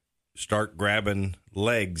then start grabbing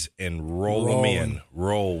legs and roll them in.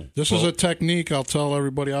 Roll. This is a technique I'll tell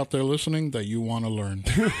everybody out there listening that you want to learn.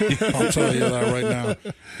 I'll tell you that right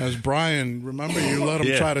now. As Brian, remember you let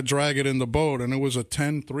him try to drag it in the boat, and it was a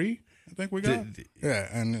 10-3, I think we got. Yeah,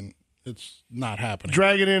 and it's not happening.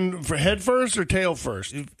 Drag it in for head first or tail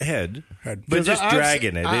first? Head. But just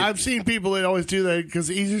dragging it. I've seen people that always do that because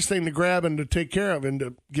the easiest thing to grab and to take care of and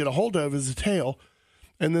to get a hold of is the tail.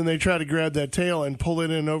 And then they try to grab that tail and pull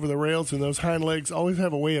it in over the rails, and those hind legs always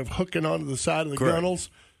have a way of hooking onto the side of the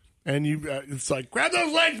gunnels. And it's like, grab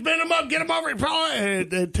those legs, bend them up, get them over.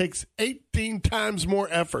 And it takes 18 times more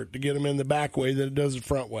effort to get them in the back way than it does the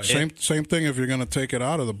front way. Same thing if you're going to take it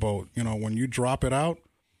out of the boat. You know, when you drop it out,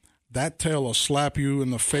 that tail will slap you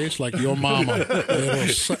in the face like your mama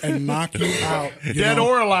and knock you out. Dead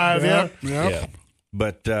or alive, yeah.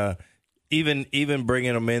 But even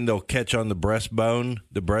bringing them in, they'll catch on the breastbone,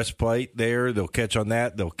 the breastplate there. They'll catch on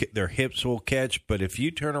that. Their hips will catch. But if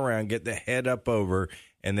you turn around, get the head up over,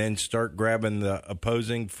 and then start grabbing the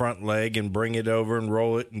opposing front leg and bring it over and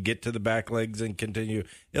roll it and get to the back legs and continue,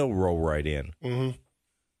 it'll roll right in. Mm-hmm.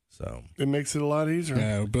 So it makes it a lot easier.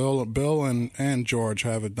 Yeah, Bill and George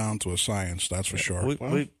have it down to a science, that's for sure.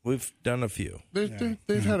 We've done a few.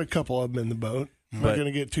 They've had a couple of them in the boat. I'm not going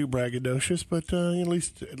to get too braggadocious, but at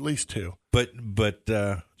least two. But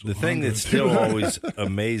the thing that still always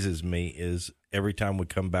amazes me is every time we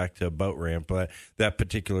come back to a boat ramp, that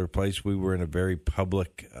particular place, we were in a very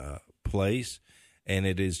public place, and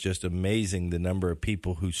it is just amazing the number of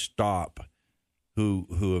people who stop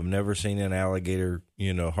who have never seen an alligator,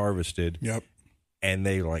 harvested. Yep. And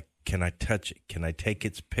they like, can I touch it? Can I take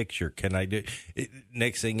its picture? Can I do it?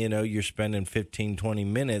 Next thing you know, you're spending 15, 20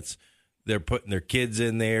 minutes. They're putting their kids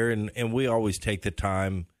in there, and we always take the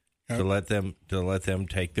time to let them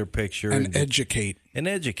take their picture and educate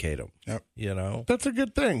them. Yep. That's a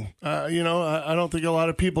good thing. I don't think a lot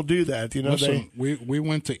of people do that. Listen, we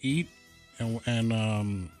went to eat,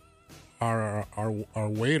 and our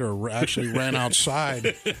waiter actually ran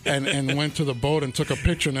outside and went to the boat and took a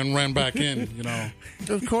picture and then ran back in.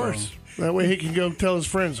 Of course, that way he can go tell his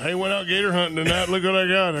friends, "Hey, went out gator hunting tonight. Look what I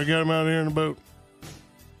got! I got him out here in the boat."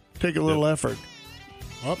 Take a little effort.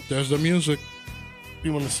 Oh, there's the music.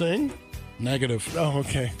 You want to sing? Negative. Oh,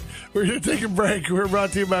 okay. We're going to take a break. We're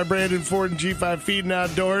brought to you by Brandon Ford and G5 Feeding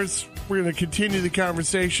Outdoors. We're going to continue the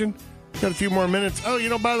conversation. Got a few more minutes. Oh,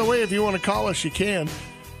 by the way, if you want to call us, you can.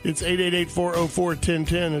 It's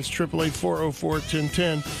 888-404-1010. It's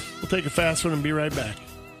 888-404-1010. We'll take a fast one and be right back.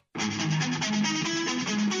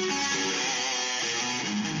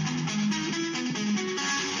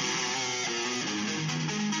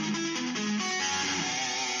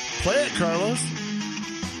 Play it, Carlos.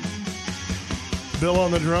 Bill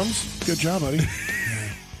on the drums. Good job, buddy.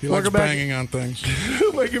 He likes banging on things.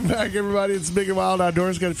 Welcome back, everybody. It's Big and Wild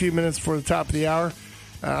Outdoors. Got a few minutes before the top of the hour.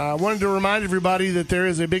 I wanted to remind everybody that there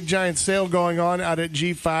is a big, giant sale going on out at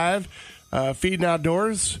G5 Feeding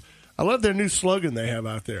Outdoors. I love their new slogan they have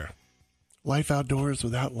out there. Life outdoors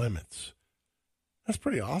without limits. That's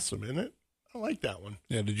pretty awesome, isn't it? I like that one.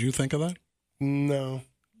 Yeah, did you think of that? No.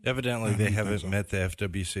 Evidently, they haven't met the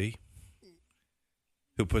FWC,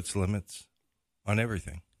 who puts limits on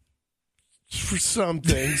everything. For some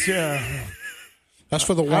things, yeah. That's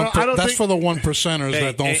for the one. That's for the 1%ers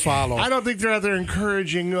that don't follow. I don't think they're out there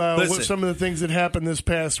encouraging some of the things that happened this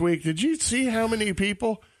past week. Did you see how many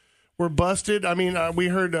people were busted? I mean, we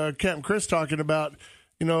heard Captain Chris talking about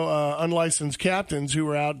unlicensed captains who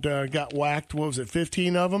were out got whacked. What was it?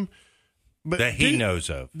 15 of them. But that he knows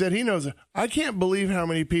of. That he knows of. I can't believe how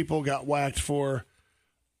many people got whacked for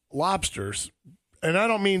lobsters. And I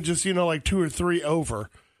don't mean just, like 2 or 3 over.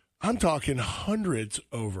 I'm talking hundreds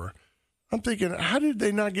over. I'm thinking, how did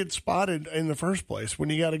they not get spotted in the first place when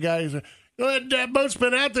you got a guy who's that boat's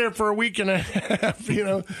been out there for a week and a half,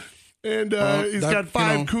 and he's got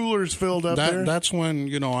 5 coolers filled up there. That's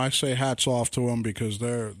when, I say hats off to them because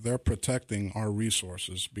they're protecting our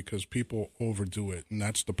resources because people overdo it, and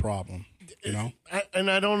that's the problem. I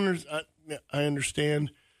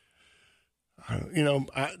understand.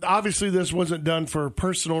 Obviously this wasn't done for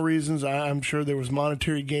personal reasons. I'm sure there was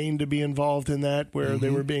monetary gain to be involved in that, where they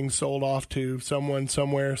were being sold off to someone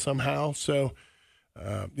somewhere somehow. So,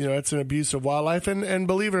 it's an abuse of wildlife. And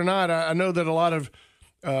believe it or not, I know that a lot of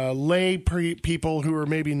lay people who are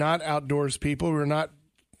maybe not outdoors people, who are not,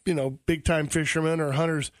 big time fishermen or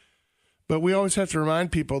hunters. But we always have to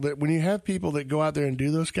remind people that when you have people that go out there and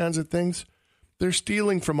do those kinds of things, they're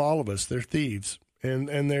stealing from all of us. They're thieves.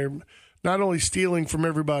 And they're not only stealing from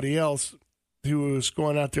everybody else who is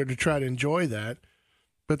going out there to try to enjoy that,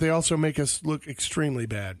 but they also make us look extremely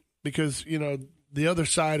bad because, the other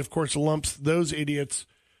side, of course, lumps those idiots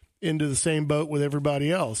into the same boat with everybody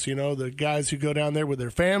else. The guys who go down there with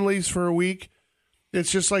their families for a week,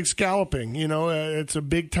 it's just like scalloping. It's a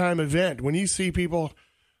big-time event. When you see people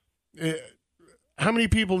how many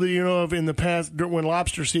people do you know of in the past when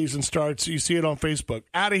lobster season starts, you see it on Facebook,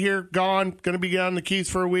 out of here, gone, going to be on the Keys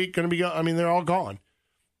for a week, going to be gone. I mean, they're all gone.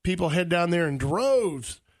 People head down there in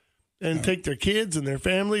droves and take their kids and their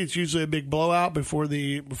family. It's usually a big blowout before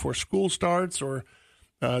school starts or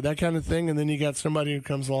that kind of thing. And then you got somebody who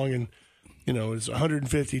comes along and is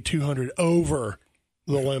 150, 200 over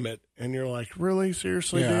the limit. And you're like, really?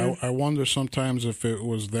 Seriously, dude? I wonder sometimes if it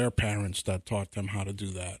was their parents that taught them how to do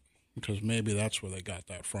that. Because maybe that's where they got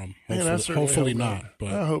that from. Hopefully not.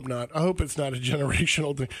 But I hope not. I hope it's not a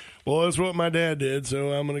generational thing. Well, that's what my dad did,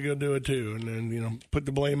 so I'm going to go do it too. And then, put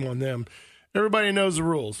the blame on them. Everybody knows the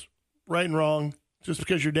rules, right and wrong. Just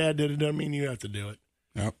because your dad did it doesn't mean you have to do it.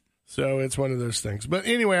 Yep. So it's one of those things. But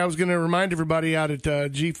anyway, I was going to remind everybody out at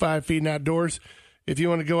G5 Feeding Outdoors, if you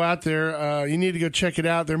want to go out there, you need to go check it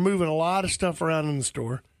out. They're moving a lot of stuff around in the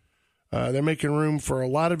store. They're making room for a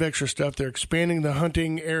lot of extra stuff. They're expanding the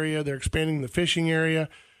hunting area. They're expanding the fishing area.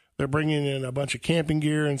 They're bringing in a bunch of camping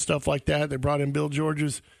gear and stuff like that. They brought in Bill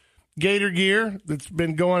George's Gator gear that's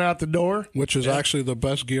been going out the door. Which is actually the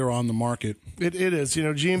best gear on the market. It is.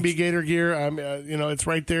 G&B Gator gear, it's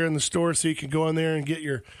right there in the store, so you can go in there and get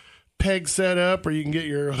your peg set up, or you can get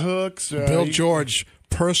your hooks. Bill George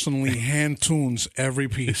personally hand tunes every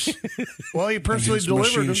piece. Well, he personally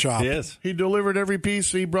delivered them. Shop. Yes. He delivered every piece.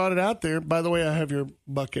 So he brought it out there. By the way, I have your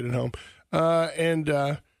bucket at home,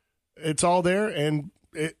 and it's all there. And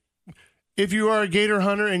if you are a gator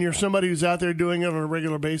hunter and you're somebody who's out there doing it on a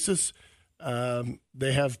regular basis,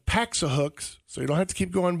 they have packs of hooks, so you don't have to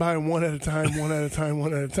keep going by one at a time, one at a time,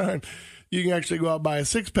 one at a time. You can actually go out and buy a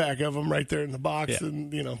 6-pack of them right there in the box,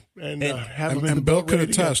 and have them in the Bill boat could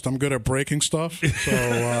ready to go. attest. I'm good at breaking stuff,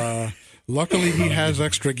 so luckily he has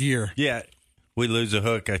extra gear. Yeah. We lose a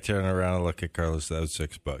hook, I turn around and look at Carlos. That was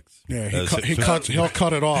 $6. Yeah, he'll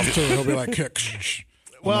cut it off too. He'll be like,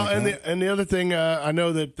 well, and the other thing, I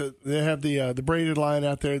know that they have the braided line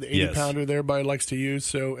out there, the 80-pounder that everybody likes to use.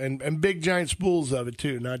 So and big giant spools of it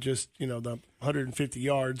too, not just the 150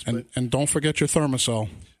 yards. And don't forget your Thermacell.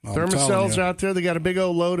 Thermacells out there. They got a big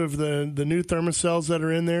old load of the new Thermacells that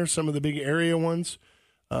are in there. Some of the big area ones.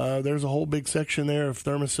 There's a whole big section there of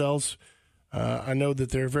Thermacells. I know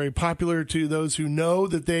that they're very popular to those who know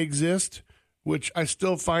that they exist, which I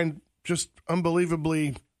still find just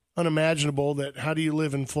unbelievably unimaginable. That how do you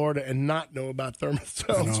live in Florida and not know about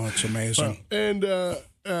Thermacells? No, it's amazing. And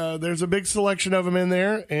there's a big selection of them in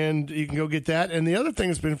there, and you can go get that. And the other thing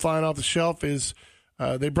that's been flying off the shelf is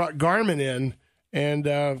they brought Garmin in, and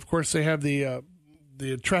of course they have the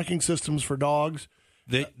tracking systems for dogs.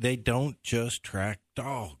 They don't just track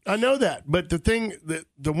dogs. I know that, but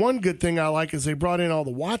the one good thing I like is they brought in all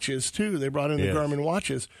the watches too. They brought in the Garmin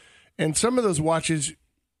watches, and some of those watches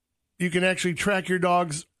you can actually track your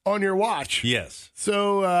dogs on your watch. Yes.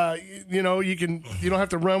 So you don't have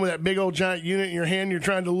to run with that big old giant unit in your hand. You're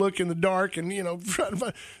trying to look in the dark, and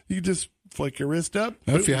you just flick your wrist up.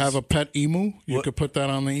 If you have a pet emu, you could put that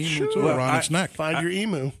on the emu too, around its neck. Find your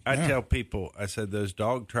emu. I tell people, I said those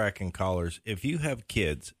dog tracking collars, if you have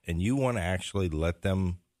kids and you want to actually let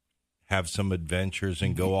them have some adventures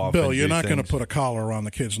and go off. Bill, you're not going to put a collar around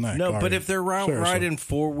the kid's neck. No, but if they're riding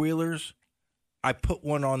 4-wheelers, I put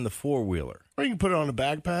one on the 4-wheeler. Or you can put it on a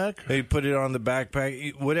backpack. They put it on the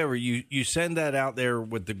backpack, whatever. You send that out there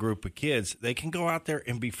with the group of kids. They can go out there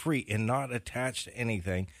and be free and not attached to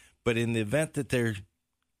anything. But in the event that they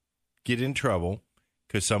get in trouble,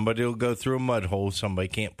 because somebody will go through a mud hole somebody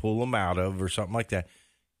can't pull them out of or something like that,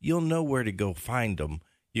 you'll know where to go find them.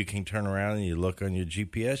 You can turn around and you look on your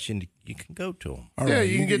GPS and you can go to them. All right,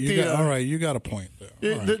 you can get all right, you got a point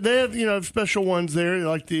there. They have special ones there,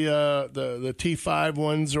 like the T5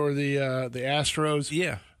 ones or the Astros.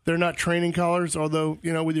 Yeah. They're not training collars, although,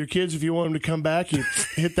 with your kids, if you want them to come back, you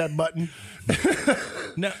hit that button.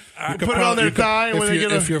 No, I put it on their thigh.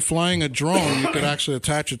 If you're flying a drone, you could actually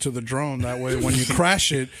attach it to the drone. That way, when you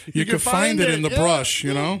crash it, you can find it in the brush,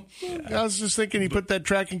 I was just thinking you put that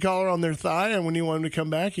tracking collar on their thigh, and when you want them to come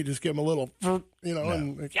back, you just give them a little,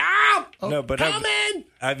 and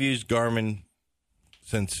I've used Garmin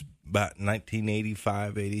since about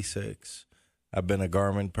 1985, 86. I've been a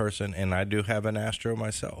Garmin person, and I do have an Astro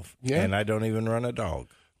myself, and I don't even run a dog.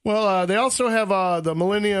 Well, they also have the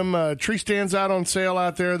Millennium tree stands out on sale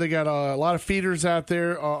out there. They got a lot of feeders out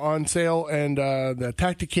there on sale, and the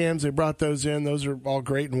Tacticams, they brought those in. Those are all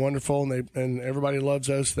great and wonderful, and everybody loves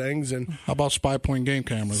those things. And how about Spy Point game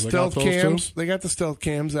cameras? Stealth cams. Too? They got the stealth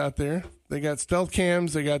cams out there. They got stealth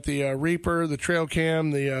cams. They got the Reaper, the Trail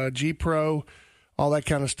Cam, the G Pro, all that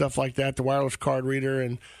kind of stuff like that. The wireless card reader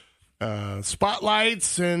and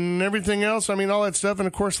spotlights and everything else. I mean, all that stuff. And,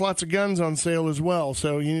 of course, lots of guns on sale as well.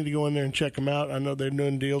 So you need to go in there and check them out. I know they're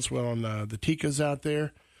doing deals on the Tikkas out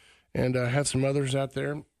there and have some others out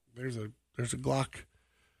there. There's a Glock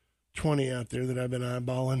 20 out there that I've been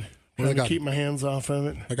eyeballing. Trying to keep my hands off of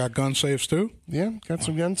it. I got gun safes too. Yeah, got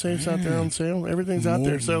some gun safes out there on sale. Everything's out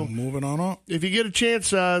there. So moving on up. If you get a chance,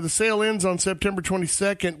 the sale ends on September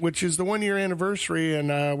 22nd, which is the 1-year anniversary, and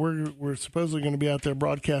we're supposedly going to be out there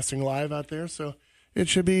broadcasting live out there. So it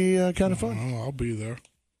should be kind of fun. Oh, I'll be there.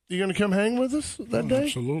 You going to come hang with us that day?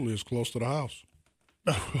 Absolutely. It's close to the house.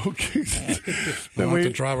 Okay. I don't have to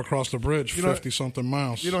drive across the bridge 50-something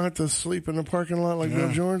miles. You don't have to sleep in the parking lot like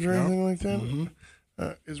Bill George or anything like that? Mm-hmm.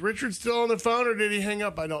 Is Richard still on the phone, or did he hang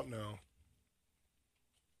up? I don't know.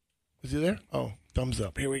 Is he there? Oh, thumbs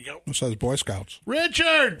up. Here we go. It says Boy Scouts.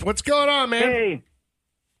 Richard, what's going on, man? Hey,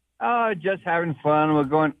 just having fun.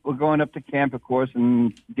 We're going up to camp, of course,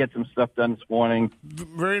 and get some stuff done this morning.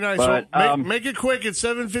 Very nice. But, well, make it quick. It's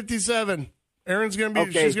 7:57. Erin's gonna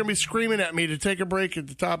be. She's gonna be screaming at me to take a break at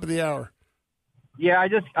the top of the hour. Yeah,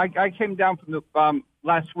 I came down from the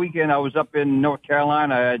last weekend. I was up in North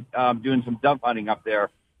Carolina doing some dove hunting up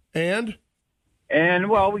there. And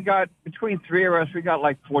well, we got between three of us. We got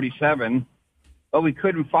like 47, but we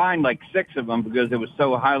couldn't find like 6 of them because it was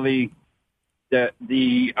so highly the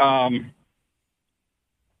wait a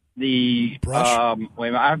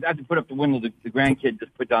minute, I have to put up the window. The grandkid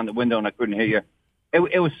just put down the window and I couldn't hear you.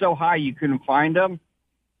 It was so high you couldn't find them.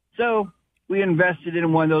 So we invested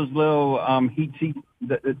in one of those little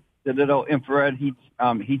the little infrared heat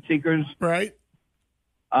seekers. Right.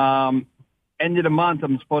 End of the month,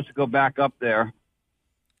 I'm supposed to go back up there,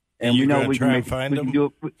 and we know we can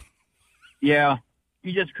do it. Yeah,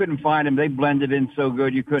 you just couldn't find them. They blended in so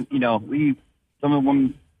good you couldn't. Some of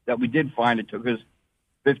them that we did find, it took us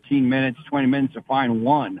 15 minutes, 20 minutes to find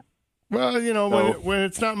one. Well, when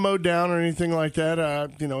it's not mowed down or anything like that,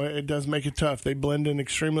 it does make it tough. They blend in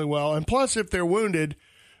extremely well. And plus, if they're wounded,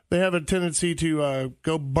 they have a tendency to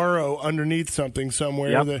go burrow underneath something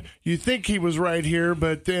somewhere. Yep. That you think he was right here,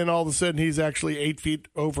 but then all of a sudden he's actually 8 feet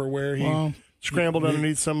over where he scrambled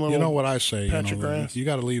underneath some little. You know what I say? Patch of grass. You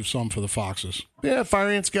got to leave some for the foxes. Yeah, fire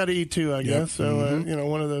ants got to eat too, I guess. So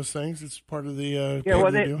one of those things. It's part of the. Yeah,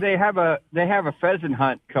 well, they have a pheasant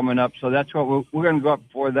hunt coming up, so that's what we're going to go up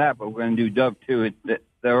for that. But we're going to do dove too.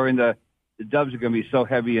 They're in the doves are going to be so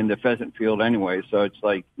heavy in the pheasant field anyway, so it's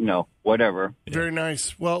like whatever. Very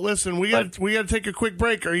nice. Well, listen, we got to take a quick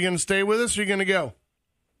break. Are you going to stay with us, or are you going to go?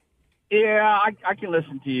 Yeah, I can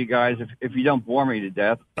listen to you guys if you don't bore me to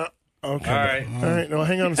death. Okay. All right. No,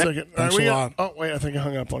 hang on a second. Thanks a lot. Oh, wait. I think I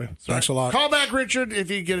hung up on him. Sorry. Thanks a lot. Call back, Richard, if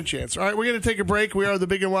you get a chance. All right. We're going to take a break. We are the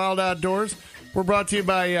Big and Wild Outdoors. We're brought to you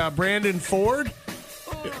by Brandon Ford.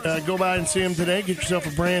 Go by and see him today. Get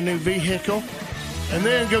yourself a brand new vehicle. And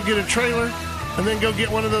then go get a trailer. And then go get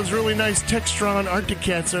one of those really nice Textron Arctic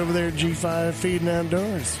Cats over there at G5 Feeding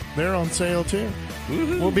Outdoors. They're on sale, too.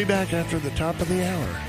 Woo-hoo. We'll be back after the top of the hour.